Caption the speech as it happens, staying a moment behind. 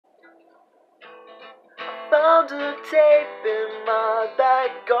found a tape in my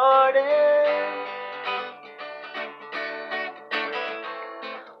back garden,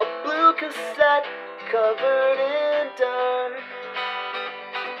 a blue cassette covered in dirt,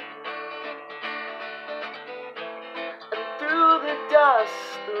 and through the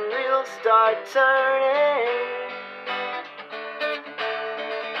dust the reels start turning,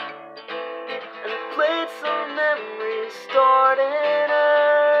 and played some memories stored in her.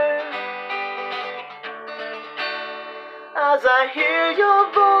 As I hear your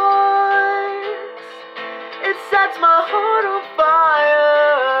voice, it sets my heart on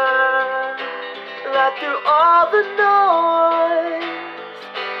fire. That through all the noise,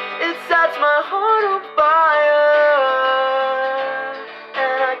 it sets my heart on fire.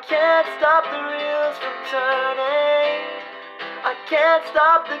 And I can't stop the reels from turning, I can't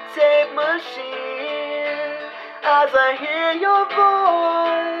stop the tape machine. As I hear your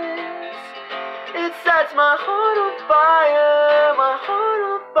voice, it sets my heart on fire, my heart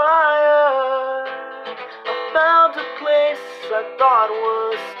on fire. I found a place I thought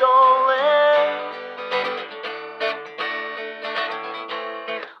was stolen,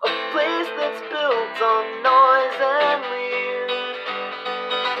 a place that's built on noise and leaves,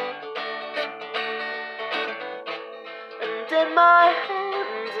 and in my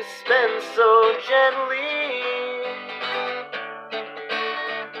hands it spins so gently.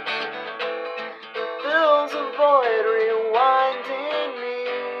 Fills a void rewinding me.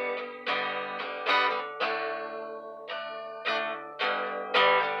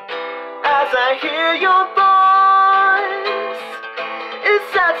 As I hear your voice, it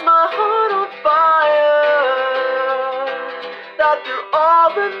sets my heart on fire. That through all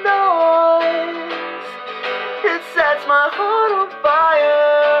the noise, it sets my heart on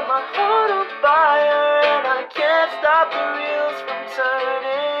fire, my heart on fire. And I can't stop the reels from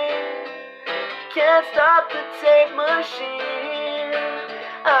turning, can't stop the tape machine.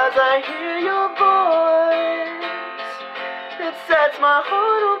 As I hear your voice, it sets my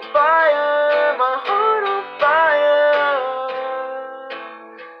heart on fire, my heart on fire.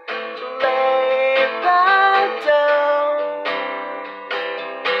 Lay back down,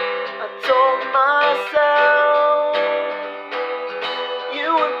 I told myself, you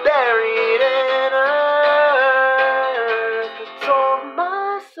were buried in earth. I told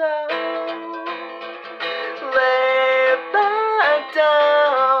myself, lay back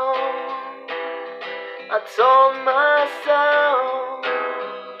down. I told myself,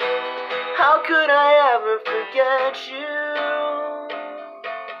 how could I ever forget you?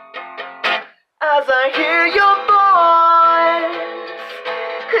 As I hear your voice,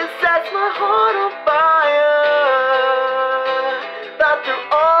 it sets my heart on fire. That through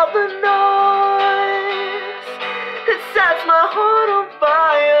all the noise, it sets my heart on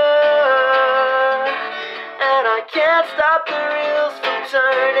fire. And I can't stop the reels from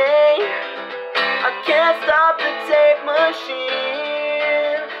turning, I can't stop the tape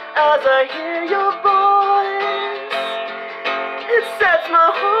machine. As I hear your voice, it sets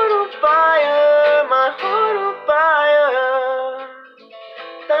my heart on fire, my heart on fire.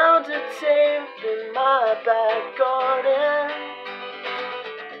 Found a tape in my back garden,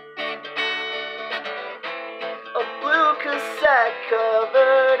 a blue cassette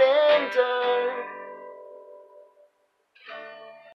covered in dirt.